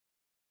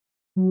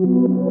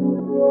Problem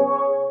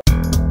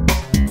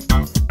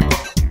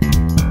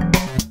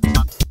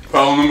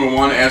number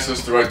 1 asks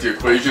us to write the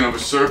equation of a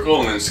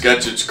circle and then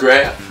sketch its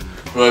graph,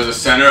 who has a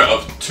center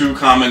of 2,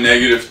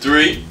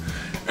 -3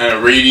 and a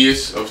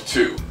radius of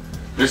 2.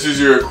 This is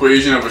your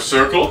equation of a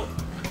circle,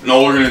 and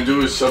all we're going to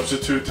do is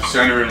substitute the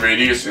center and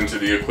radius into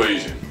the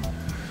equation.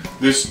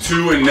 This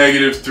 2 and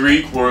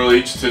 -3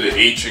 correlates to the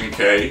h and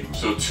k,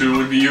 so 2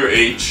 would be your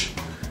h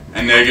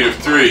and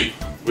 -3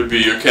 would be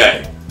your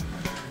k.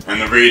 And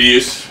the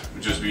radius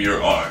would just be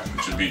your r,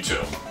 which would be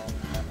 2.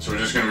 So we're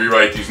just going to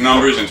rewrite these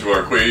numbers into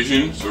our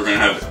equation. So we're going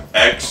to have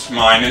x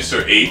minus,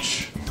 or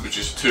h, which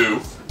is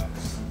 2,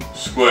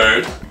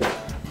 squared,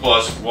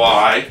 plus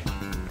y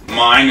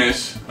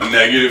minus a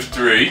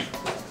 -3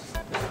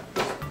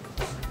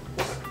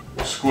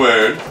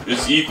 squared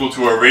is equal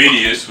to our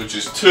radius, which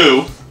is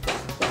 2,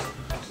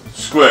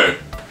 squared.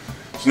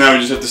 So now we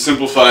just have to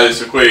simplify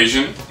this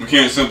equation. We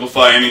can't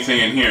simplify anything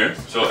in here.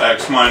 So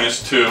x minus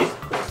 2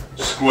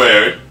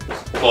 squared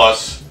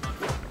plus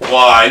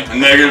y, a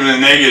negative and a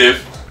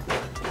negative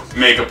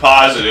make a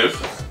positive,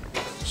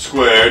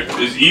 squared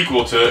is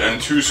equal to,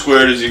 and 2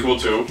 squared is equal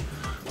to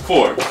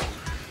 4.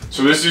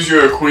 So this is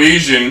your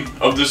equation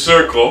of the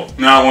circle.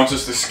 Now it wants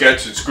us to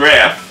sketch its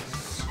graph.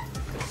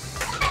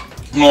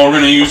 And all we're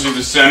going to use is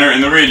the center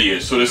and the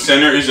radius. So the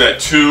center is at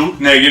 2,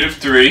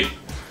 -3.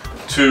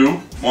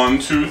 2, 1,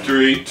 2,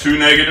 3. 2,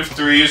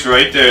 -3 is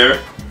right there.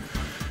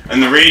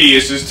 And the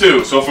radius is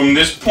 2. So from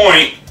this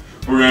point,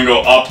 we're going to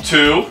go up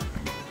 2.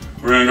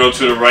 We're going to go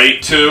to the right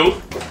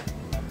 2.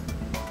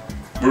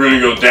 We're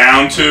going to go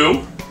down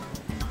 2.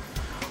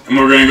 And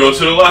we're going to go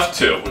to the left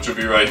 2, which will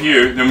be right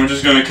here. Then we're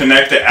just going to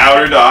connect the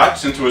outer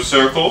dots into a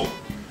circle.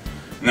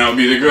 And that will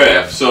be the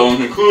graph. So in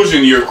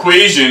conclusion, your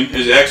equation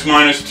is x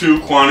minus 2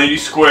 quantity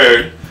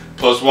squared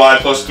plus y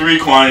plus 3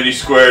 quantity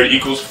squared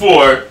equals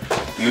 4.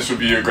 And this would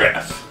be your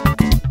graph.